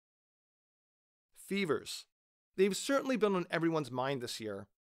Fevers. They've certainly been on everyone's mind this year,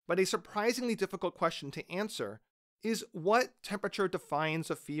 but a surprisingly difficult question to answer is what temperature defines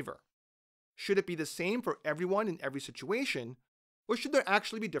a fever? Should it be the same for everyone in every situation, or should there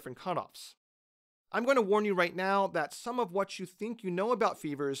actually be different cutoffs? I'm going to warn you right now that some of what you think you know about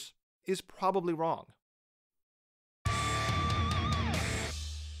fevers is probably wrong.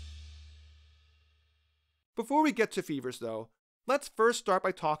 Before we get to fevers, though, let's first start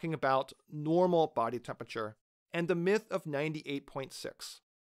by talking about normal body temperature and the myth of 98.6.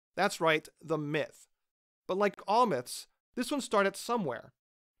 That's right, the myth. But like all myths, this one started somewhere.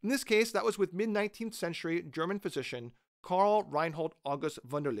 In this case, that was with mid-19th century German physician Karl Reinhold August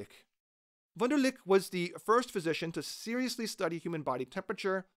Wunderlich. Wunderlich was the first physician to seriously study human body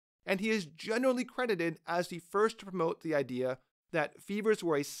temperature, and he is generally credited as the first to promote the idea that fevers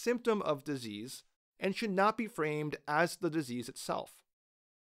were a symptom of disease and should not be framed as the disease itself.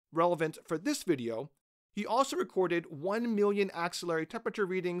 Relevant for this video, he also recorded 1 million axillary temperature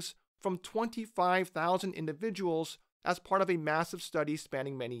readings from 25,000 individuals as part of a massive study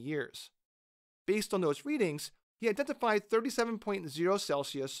spanning many years. Based on those readings, he identified 37.0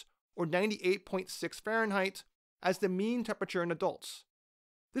 Celsius or 98.6 Fahrenheit as the mean temperature in adults.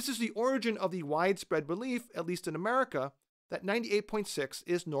 This is the origin of the widespread belief, at least in America, that 98.6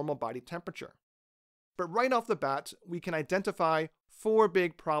 is normal body temperature. But right off the bat, we can identify 4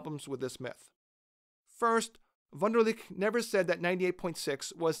 big problems with this myth. First, Wunderlich never said that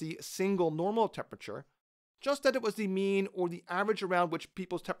 98.6 was the single normal temperature, just that it was the mean or the average around which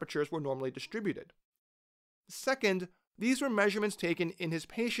people's temperatures were normally distributed. Second, these were measurements taken in his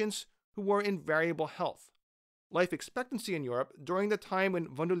patients who were in variable health. Life expectancy in Europe during the time when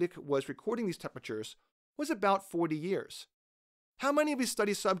Wunderlich was recording these temperatures was about 40 years. How many of his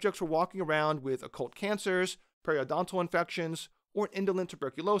study subjects were walking around with occult cancers, periodontal infections, or indolent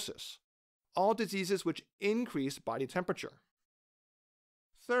tuberculosis? All diseases which increase body temperature.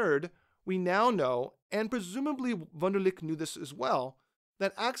 Third, we now know, and presumably Wunderlich knew this as well,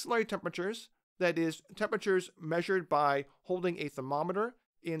 that axillary temperatures, that is, temperatures measured by holding a thermometer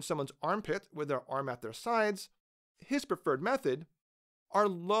in someone's armpit with their arm at their sides, his preferred method, are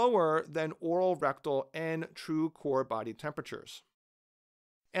lower than oral, rectal, and true core body temperatures.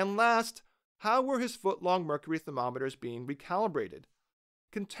 And last, how were his foot-long mercury thermometers being recalibrated?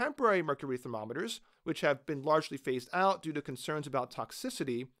 Contemporary mercury thermometers, which have been largely phased out due to concerns about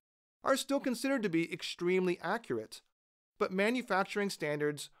toxicity, are still considered to be extremely accurate, but manufacturing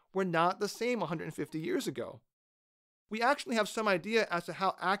standards were not the same 150 years ago. We actually have some idea as to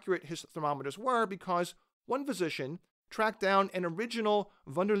how accurate his thermometers were because one physician tracked down an original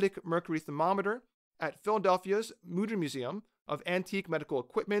Wunderlich mercury thermometer at Philadelphia's Mutter Museum of Antique Medical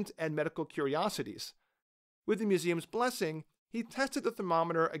Equipment and Medical Curiosities. With the museum's blessing, he tested the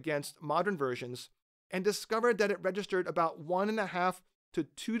thermometer against modern versions and discovered that it registered about 1.5 to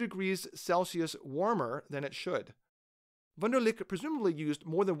 2 degrees Celsius warmer than it should. Wunderlich presumably used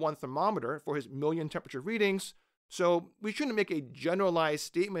more than one thermometer for his million temperature readings, so we shouldn't make a generalized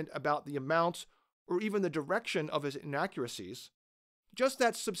statement about the amount or even the direction of his inaccuracies, just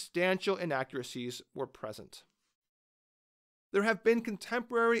that substantial inaccuracies were present. There have been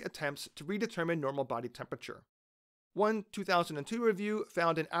contemporary attempts to redetermine normal body temperature. One 2002 review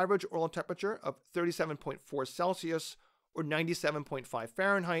found an average oral temperature of 37.4 Celsius or 97.5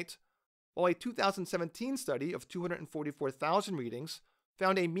 Fahrenheit, while a 2017 study of 244,000 readings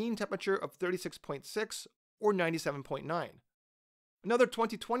found a mean temperature of 36.6 or 97.9. Another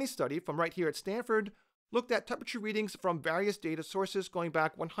 2020 study from right here at Stanford looked at temperature readings from various data sources going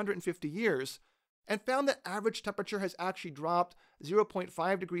back 150 years and found that average temperature has actually dropped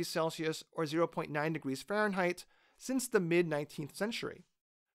 0.5 degrees Celsius or 0.9 degrees Fahrenheit since the mid-19th century.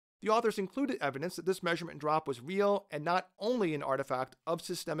 The authors included evidence that this measurement drop was real and not only an artifact of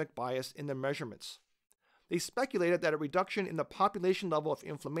systemic bias in the measurements. They speculated that a reduction in the population level of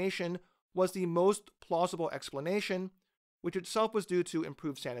inflammation was the most plausible explanation, which itself was due to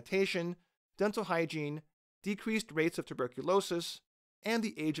improved sanitation, dental hygiene, decreased rates of tuberculosis, and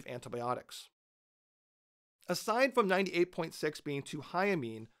the age of antibiotics. Aside from 98.6 being too high a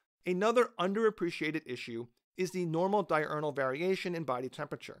mean, another underappreciated issue is the normal diurnal variation in body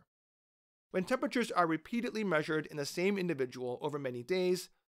temperature. When temperatures are repeatedly measured in the same individual over many days,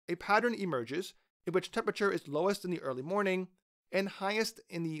 a pattern emerges in which temperature is lowest in the early morning and highest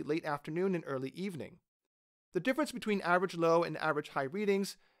in the late afternoon and early evening. The difference between average low and average high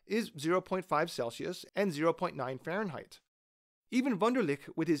readings is 0.5 Celsius and 0.9 Fahrenheit. Even Wunderlich,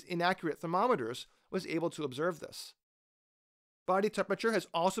 with his inaccurate thermometers, was able to observe this. Body temperature has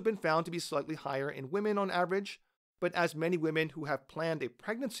also been found to be slightly higher in women on average, but as many women who have planned a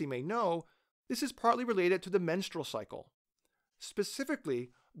pregnancy may know, This is partly related to the menstrual cycle. Specifically,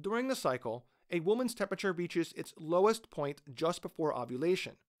 during the cycle, a woman's temperature reaches its lowest point just before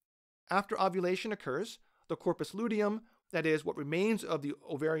ovulation. After ovulation occurs, the corpus luteum, that is, what remains of the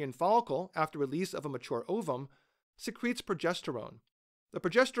ovarian follicle after release of a mature ovum, secretes progesterone. The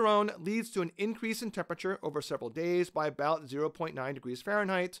progesterone leads to an increase in temperature over several days by about 0.9 degrees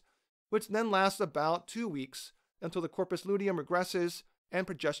Fahrenheit, which then lasts about 2 weeks until the corpus luteum regresses and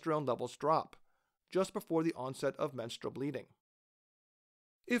progesterone levels drop, just before the onset of menstrual bleeding.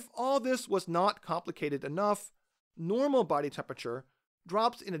 If all this was not complicated enough, normal body temperature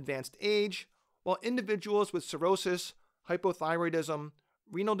drops in advanced age, while individuals with cirrhosis, hypothyroidism,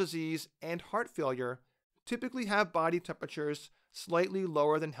 renal disease, and heart failure typically have body temperatures slightly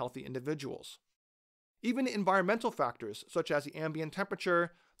lower than healthy individuals. Even environmental factors such as the ambient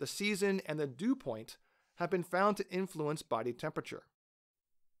temperature, the season, and the dew point have been found to influence body temperature.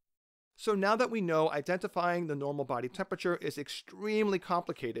 So now that we know identifying the normal body temperature is extremely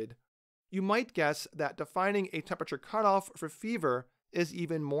complicated, you might guess that defining a temperature cutoff for fever is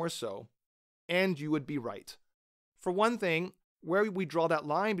even more so. And you would be right. For one thing, where we draw that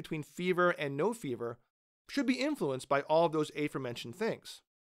line between fever and no fever should be influenced by all of those aforementioned things.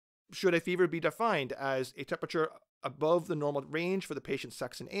 Should a fever be defined as a temperature above the normal range for the patient's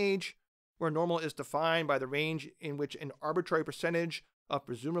sex and age, where normal is defined by the range in which an arbitrary percentage of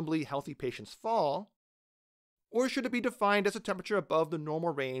presumably healthy patients fall, or should it be defined as a temperature above the normal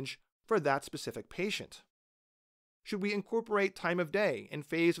range for that specific patient? Should we incorporate time of day and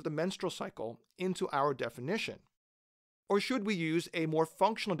phase of the menstrual cycle into our definition? Or should we use a more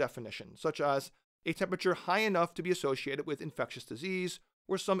functional definition, such as a temperature high enough to be associated with infectious disease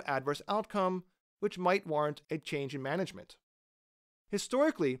or some adverse outcome, which might warrant a change in management?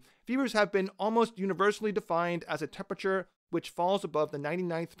 Historically, fevers have been almost universally defined as a temperature which falls above the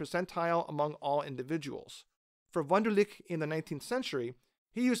 99th percentile among all individuals. For Wunderlich in the 19th century,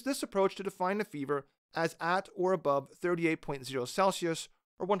 he used this approach to define a fever as at or above 38.0 Celsius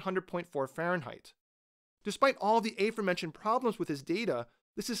or 100.4 Fahrenheit. Despite all the aforementioned problems with his data,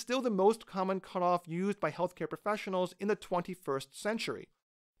 this is still the most common cutoff used by healthcare professionals in the 21st century,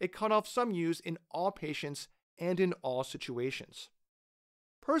 a cutoff some use in all patients and in all situations.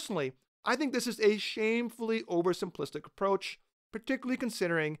 Personally, I think this is a shamefully oversimplistic approach, particularly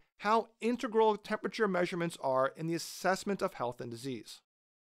considering how integral temperature measurements are in the assessment of health and disease.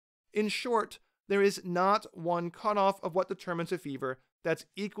 In short, there is not one cutoff of what determines a fever that's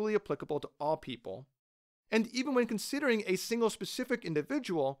equally applicable to all people. And even when considering a single specific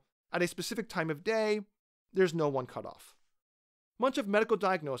individual at a specific time of day, there's no one cutoff. Much of medical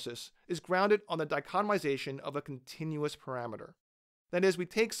diagnosis is grounded on the dichotomization of a continuous parameter. That is, we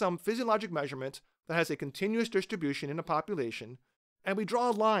take some physiologic measurement that has a continuous distribution in a population, and we draw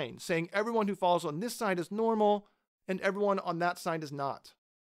a line saying everyone who falls on this side is normal and everyone on that side is not.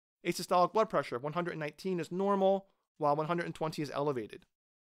 A systolic blood pressure of 119 is normal, while 120 is elevated.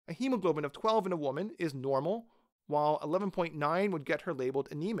 A hemoglobin of 12 in a woman is normal, while 11.9 would get her labeled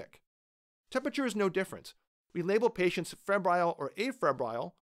anemic. Temperature is no different. We label patients febrile or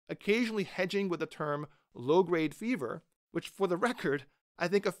afebrile, occasionally hedging with the term low-grade fever, which for the record, I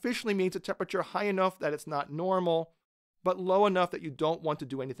think officially means a temperature high enough that it's not normal, but low enough that you don't want to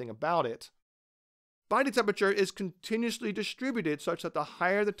do anything about it. Body temperature is continuously distributed such that the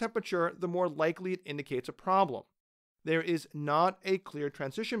higher the temperature, the more likely it indicates a problem. There is not a clear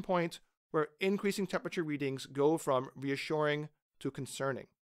transition point where increasing temperature readings go from reassuring to concerning,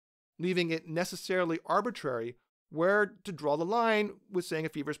 leaving it necessarily arbitrary where to draw the line with saying a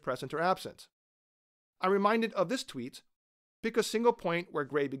fever is present or absent. I'm reminded of this tweet: pick a single point where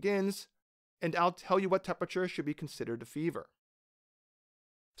gray begins, and I'll tell you what temperature should be considered a fever.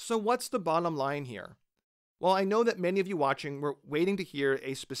 So what's the bottom line here? Well, I know that many of you watching were waiting to hear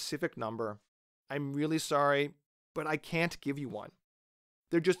a specific number. I'm really sorry, but I can't give you one.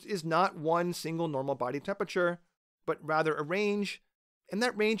 There just is not one single normal body temperature, but rather a range, and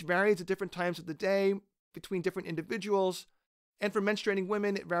that range varies at different times of the day, between different individuals, and for menstruating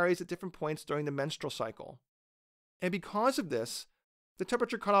women, it varies at different points during the menstrual cycle. And because of this, the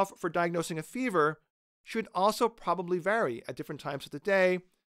temperature cutoff for diagnosing a fever should also probably vary at different times of the day,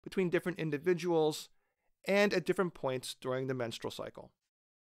 between different individuals, and at different points during the menstrual cycle.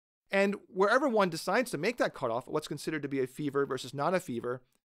 And wherever one decides to make that cutoff, what's considered to be a fever versus not a fever,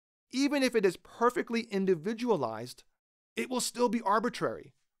 even if it is perfectly individualized, it will still be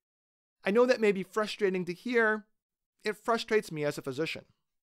arbitrary. I know that may be frustrating to hear. It frustrates me as a physician.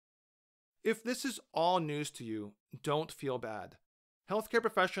 If this is all news to you, don't feel bad. Healthcare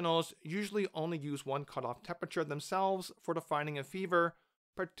professionals usually only use one cutoff temperature themselves for defining a fever,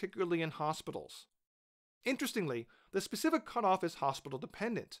 particularly in hospitals. Interestingly, the specific cutoff is hospital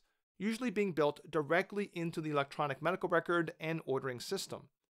dependent, usually being built directly into the electronic medical record and ordering system,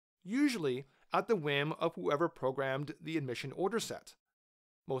 usually at the whim of whoever programmed the admission order set.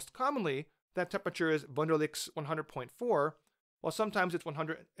 Most commonly, that temperature is Wunderlich's 100.4, while sometimes it's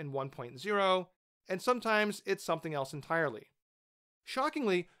 101.0, and sometimes it's something else entirely.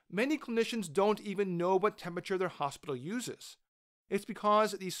 Shockingly, many clinicians don't even know what temperature their hospital uses. It's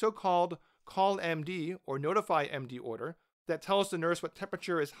because the so-called Call MD or Notify MD order that tells the nurse what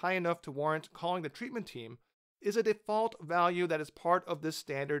temperature is high enough to warrant calling the treatment team is a default value that is part of this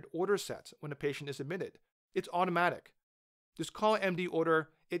standard order set when a patient is admitted. It's automatic. This Call MD order,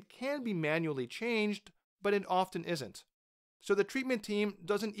 it can be manually changed, but it often isn't. So the treatment team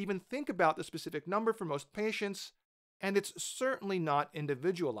doesn't even think about the specific number for most patients, and it's certainly not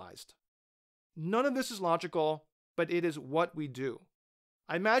individualized. None of this is logical, but it is what we do.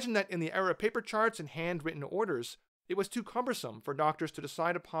 I imagine that in the era of paper charts and handwritten orders, it was too cumbersome for doctors to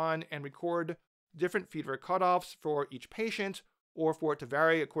decide upon and record different fever cutoffs for each patient, or for it to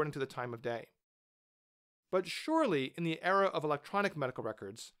vary according to the time of day. But surely, in the era of electronic medical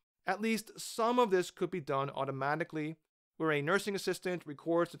records, at least some of this could be done automatically, where a nursing assistant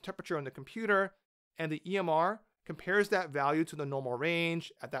records the temperature on the computer, and the EMR compares that value to the normal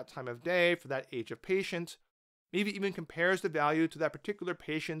range at that time of day for that age of patient, maybe even compares the value to that particular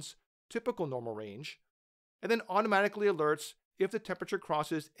patient's typical normal range, and then automatically alerts if the temperature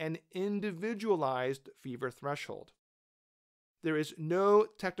crosses an individualized fever threshold. There is no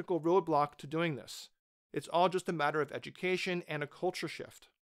technical roadblock to doing this. It's all just a matter of education and a culture shift.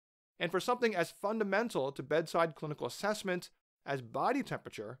 And for something as fundamental to bedside clinical assessment as body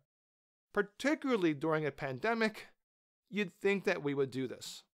temperature, particularly during a pandemic, you'd think that we would do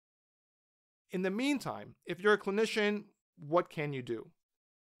this. In the meantime, if you're a clinician, what can you do?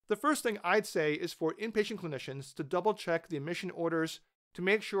 The first thing I'd say is for inpatient clinicians to double-check the admission orders to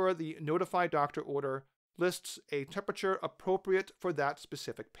make sure the Notify Doctor order lists a temperature appropriate for that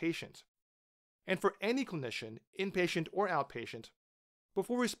specific patient. And for any clinician, inpatient or outpatient,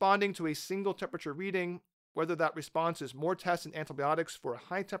 before responding to a single temperature reading, whether that response is more tests and antibiotics for a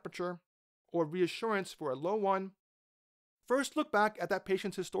high temperature or reassurance for a low one, first look back at that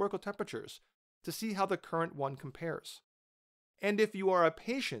patient's historical temperatures to see how the current one compares. And if you are a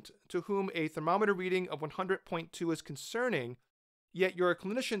patient to whom a thermometer reading of 100.2 is concerning, yet your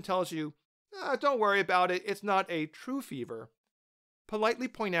clinician tells you, don't worry about it, it's not a true fever, politely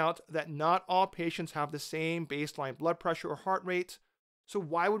point out that not all patients have the same baseline blood pressure or heart rate, so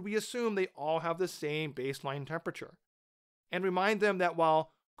why would we assume they all have the same baseline temperature? And remind them that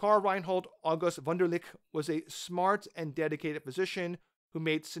while Karl Reinhold August Wunderlich was a smart and dedicated physician who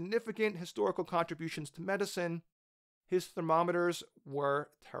made significant historical contributions to medicine, his thermometers were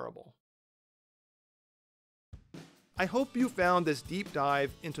terrible. I hope you found this deep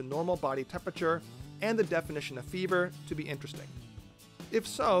dive into normal body temperature and the definition of fever to be interesting. If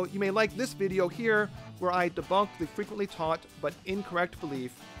so, you may like this video here where I debunk the frequently taught but incorrect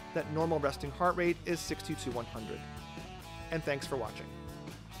belief that normal resting heart rate is 60 to 100. And thanks for watching.